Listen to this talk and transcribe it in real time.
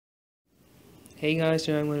Hey guys,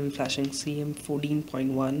 today I'm going to be flashing CM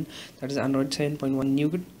 14.1, that is Android 7.1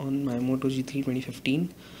 Nougat on my MOTO G3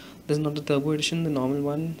 2015. This is not the turbo edition, the normal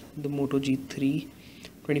one, the MOTO G3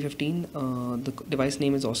 2015. The device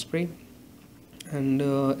name is Osprey, and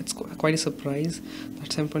it's quite a surprise that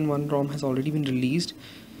 7.1 ROM has already been released,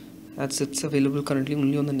 as it's available currently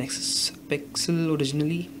only on the Nexus Pixel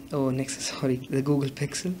originally. The Google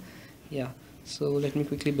Pixel. Yeah, so let me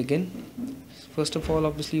quickly begin. First of all,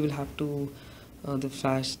 obviously we'll have to the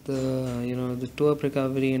flash, the two-up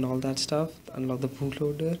recovery and all that stuff, unlock the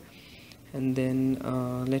bootloader, and then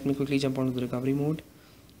let me quickly jump onto the recovery mode.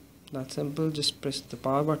 That's simple. Just press the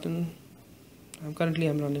power button. I'm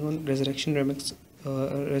running on Resurrection Remix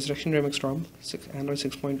ROM, Android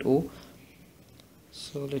 6.0.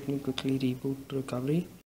 So let me quickly reboot to recovery.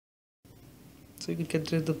 So you can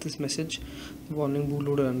get rid of this message, warning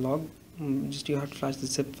bootloader unlocked. Just you have to flash the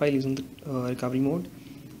zip file using the recovery mode.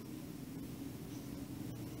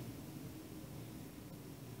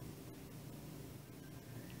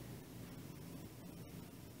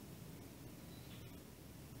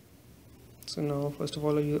 So now, first of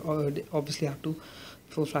all, you obviously have to,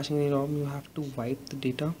 before flashing any ROM, you have to wipe the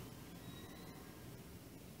data.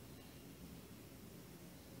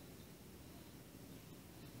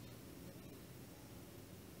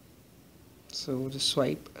 So just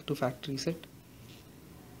swipe to factory reset.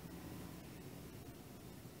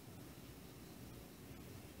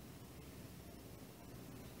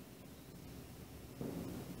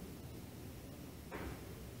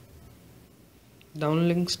 Download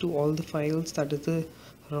links to all the files, that is the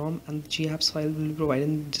ROM and the GApps file, will be provided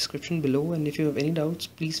in the description below, and if you have any doubts,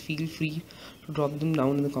 please feel free to drop them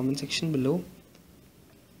down in the comment section below.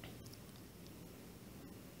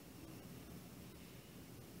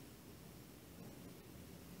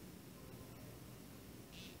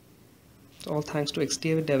 All thanks to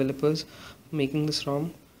XDA developers for making this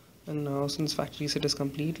ROM. And now, since factory reset is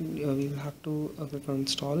complete, we will have to click on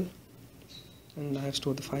install, and I have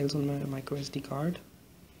stored the files on my micro SD card.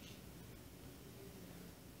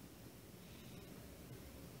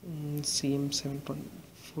 CM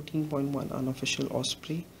 7.14.1 unofficial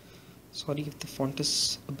Osprey. Sorry if the font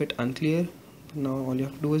is a bit unclear, but now all you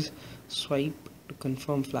have to do is swipe to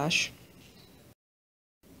confirm flash.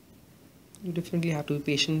 You definitely have to be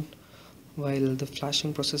patient while the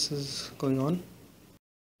flashing process is going on.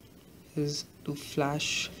 Is to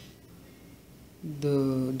flash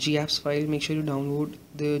the GApps file, make sure you download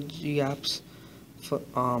the GApps for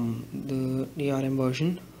the ARM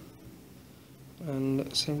version. And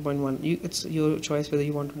 7.1, it's your choice whether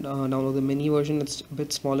you want to download the mini version. It's a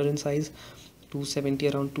bit smaller in size, around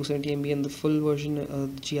 270 MB, and the full version,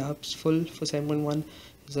 GApps full for 7.1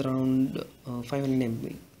 is around 500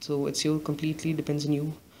 MB. So it's completely depends on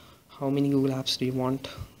you how many Google apps do you want.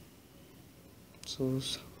 So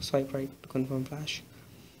swipe right to confirm flash.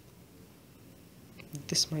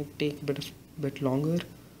 This might take a bit longer,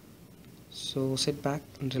 so sit back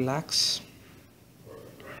and relax.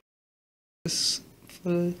 This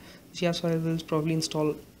full GApps file will probably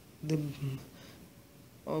install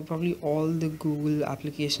probably all the Google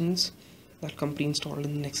applications that can be installed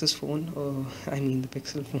in the Nexus phone, or I mean the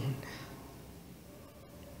Pixel phone.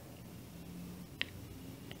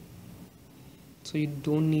 So you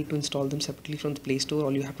don't need to install them separately from the Play Store.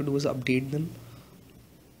 All you have to do is update them.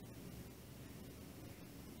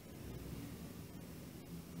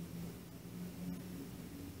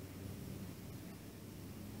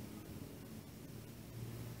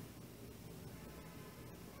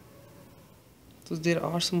 So there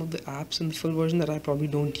are some of the apps in the full version that I probably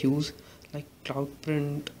don't use, like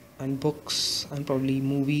Cloudprint and books and probably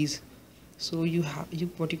movies. So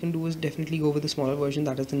what you can do is definitely go with the smaller version,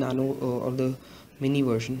 that is the nano or the mini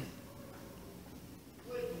version,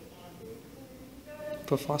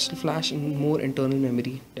 for faster flash and more internal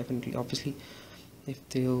memory. Definitely, obviously, if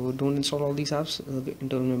you don't install all these apps, the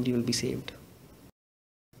internal memory will be saved.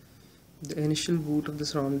 The initial boot of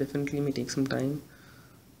this ROM definitely may take some time,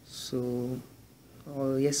 so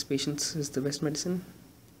yes, patience is the best medicine.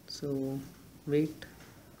 So wait,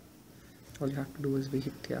 all you have to do is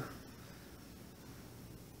wait. Yeah,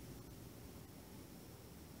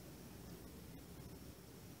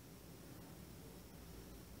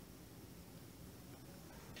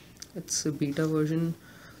 it's a beta version.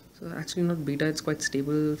 So actually not beta, it's quite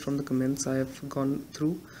stable from the comments I have gone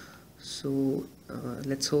through. So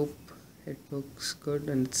let's hope it works good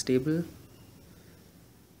and it's stable.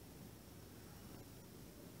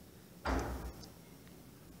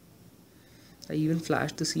 I even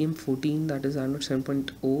flashed the CM14, that is Android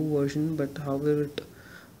 7.0 version, but however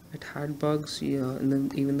it had bugs. Yeah, and then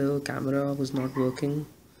even the camera was not working.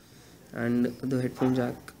 and the headphone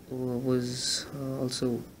jack was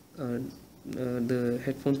also the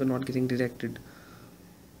headphones were not getting detected.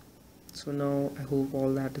 So now I hope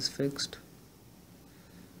all that is fixed.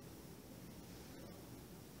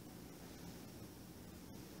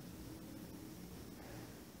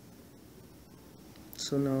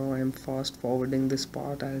 So now I am fast forwarding this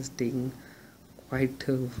part as taking quite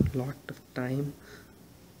a lot of time.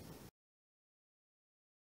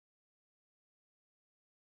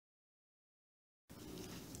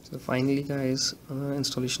 So finally guys,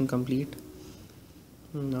 installation complete.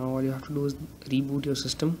 Now all you have to do is reboot your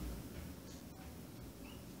system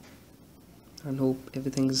and hope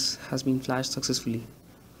everything has been flashed successfully.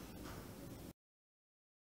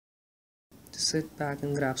 Just sit back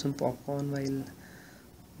and grab some popcorn while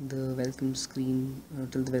the welcome screen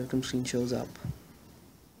till the welcome screen shows up.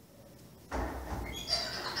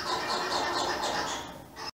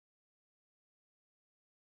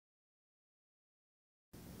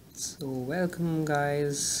 So welcome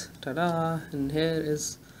guys, ta-da, and here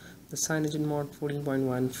is the CyanogenMod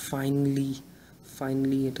 14.1.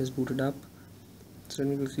 Finally it has booted up. So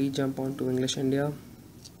let me quickly jump on to English India.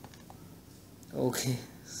 Okay,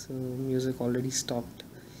 so music already stopped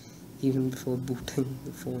even before booting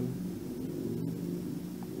the phone.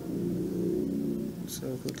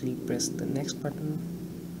 So quickly press the next button.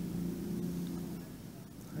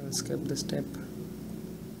 I will skip this step.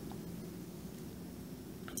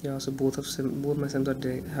 Yeah, so both my sims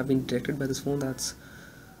have been detected by this phone. That's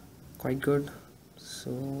quite good.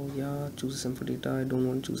 So yeah, choose a sim for data. I don't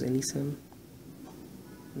want to choose any sim.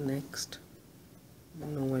 Next.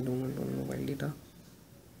 No, I don't want mobile data.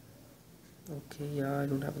 Okay, yeah, I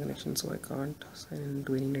don't have a connection, so I can't sign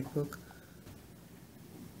into any network.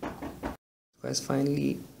 Guys,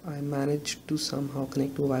 finally I managed to somehow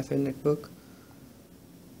connect to a Wi-Fi network.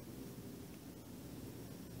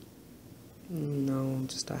 Now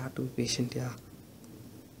just I have to be patient. Yeah,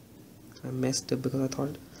 I messed up because I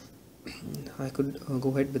thought I could go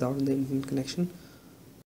ahead without the internet connection.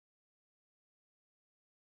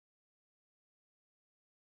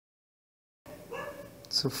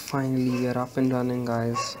 So finally we are up and running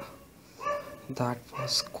guys. That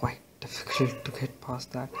was quite difficult to get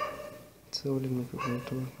past that. So let me go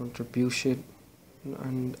to contribution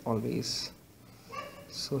and always.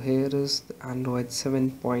 So here is the Android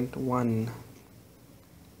 7.1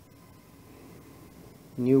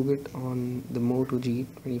 nougat on the MOTO G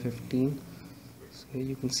 2015. So here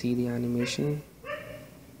you can see the animation.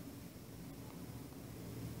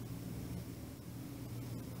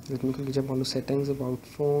 Let me quickly jump onto settings, about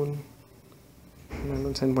phone,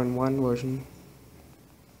 Android 7.1 version.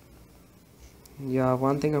 Yeah,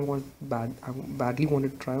 one thing I badly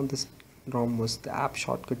wanted to try on this ROM was the app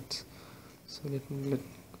shortcuts. So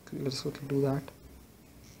let's quickly do that.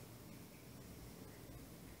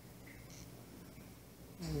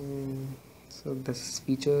 So this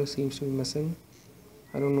feature seems to be missing.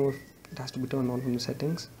 I don't know if it has to be turned on from the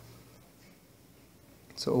settings.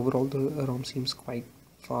 So overall the ROM seems quite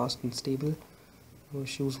fast and stable, no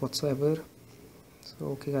issues whatsoever. So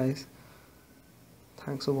okay guys,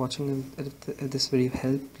 thanks for watching, and if this video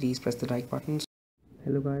helped, please press the like button.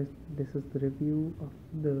 Hello guys, this is the review of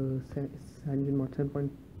the CyanogenMod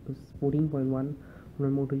 14.1 on my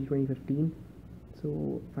MOTO G 2015.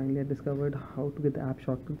 So finally I discovered how to get the app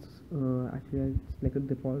shortcuts. Actually I selected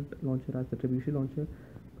the default launcher as the Trebuchet launcher,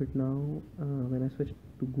 but now when I switch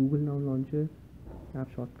to Google Now launcher,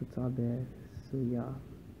 app shortcuts are there. So yeah,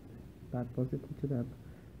 that was the feature that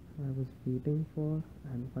I was waiting for,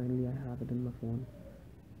 and finally I have it in my phone.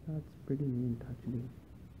 That's pretty neat actually.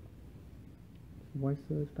 Voice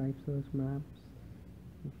search, type search, maps.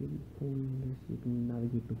 If you hold this, you can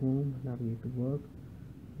navigate to home, navigate to work.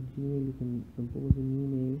 Gmail, you can compose a new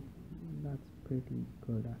mail. That's pretty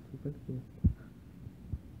good actually, pretty good.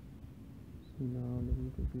 So now let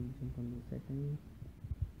me quickly jump on the settings.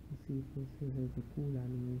 See if this is a cool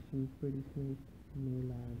animation, pretty smooth, no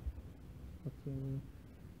lag whatsoever.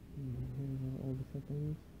 Here are all the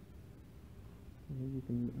settings. Here you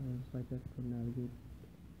can swipe left to navigate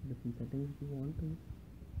different settings if you want to.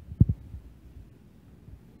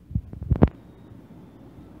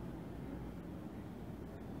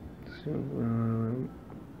 So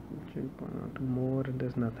jump on to more, and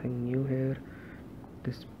there's nothing new here.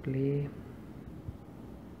 Display,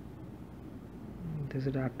 there's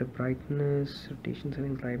adaptive brightness, rotation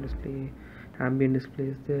settings, live display, ambient display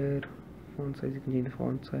is there. Font size, you can change the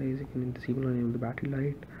font size, you can disable or enable the battery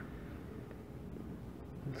light.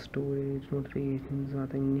 Storage, notifications,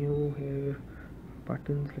 nothing new here.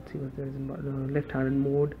 Buttons, let's see what there is in left-handed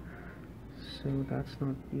mode. So that's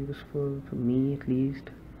not useful for me at least.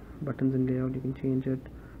 buttons and layout, you can change it.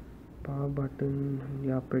 Power button,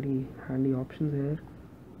 yeah, pretty handy options here.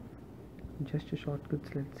 Gesture shortcuts,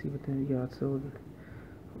 let's see what they, yeah, so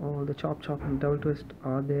all the chop and double twist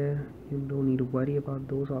are there. You don't need to worry about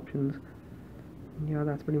those options. Yeah,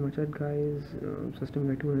 that's pretty much it, guys. System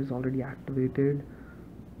UI tool is already activated.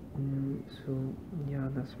 So yeah,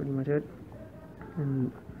 that's pretty much it.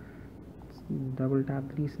 And double tap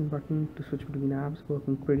the recent button to switch between apps,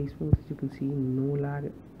 working pretty smooth, as you can see, no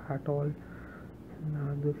lag at all.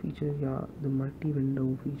 Another feature, yeah, the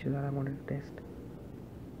multi-window feature that I wanted to test.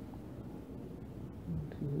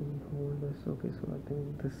 Hold this. Okay, so I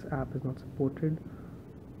think this app is not supported.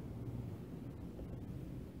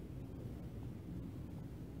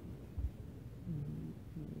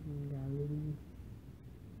 Gallery.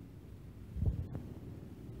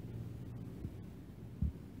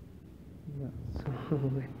 Yeah,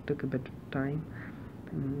 so it took a bit of time,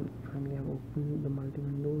 and finally I've opened the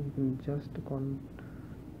multi-window. You can just on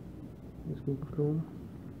this Google Chrome.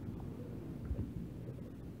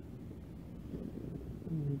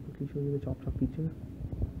 Let me quickly show you the chop feature.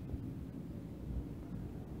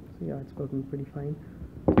 So yeah, it's working pretty fine.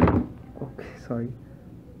 Okay, sorry.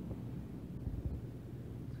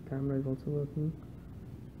 So camera is also working.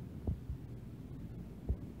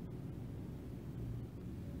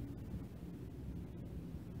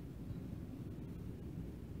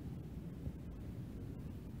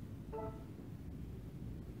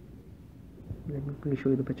 Let me quickly show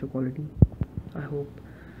you the picture quality. I hope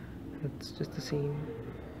it's just the same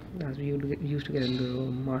as we used to get in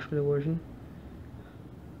the Marshmallow version.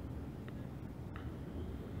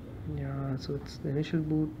 Yeah, so it's the initial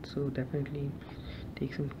boot, so definitely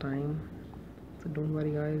take some time. So don't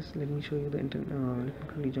worry, guys. Let me show you the internet. Let me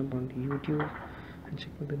quickly jump onto YouTube and check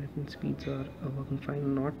whether the internet speeds are working fine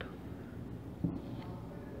or not.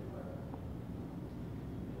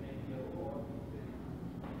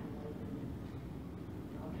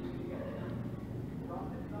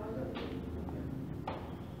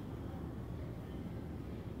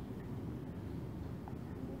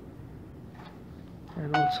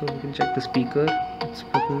 And also you can check the speaker, it's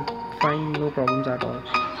working fine, no problems at all.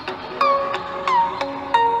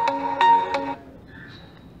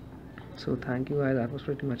 So thank you, guys. That was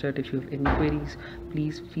pretty much it. If you have any queries,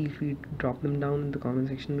 please feel free to drop them down in the comment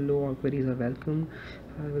section below. All queries are welcome.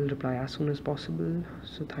 I will reply as soon as possible.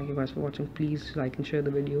 So thank you guys for watching. Please like and share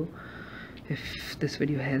the video if this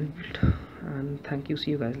video helped, and thank you.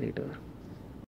 See you guys later.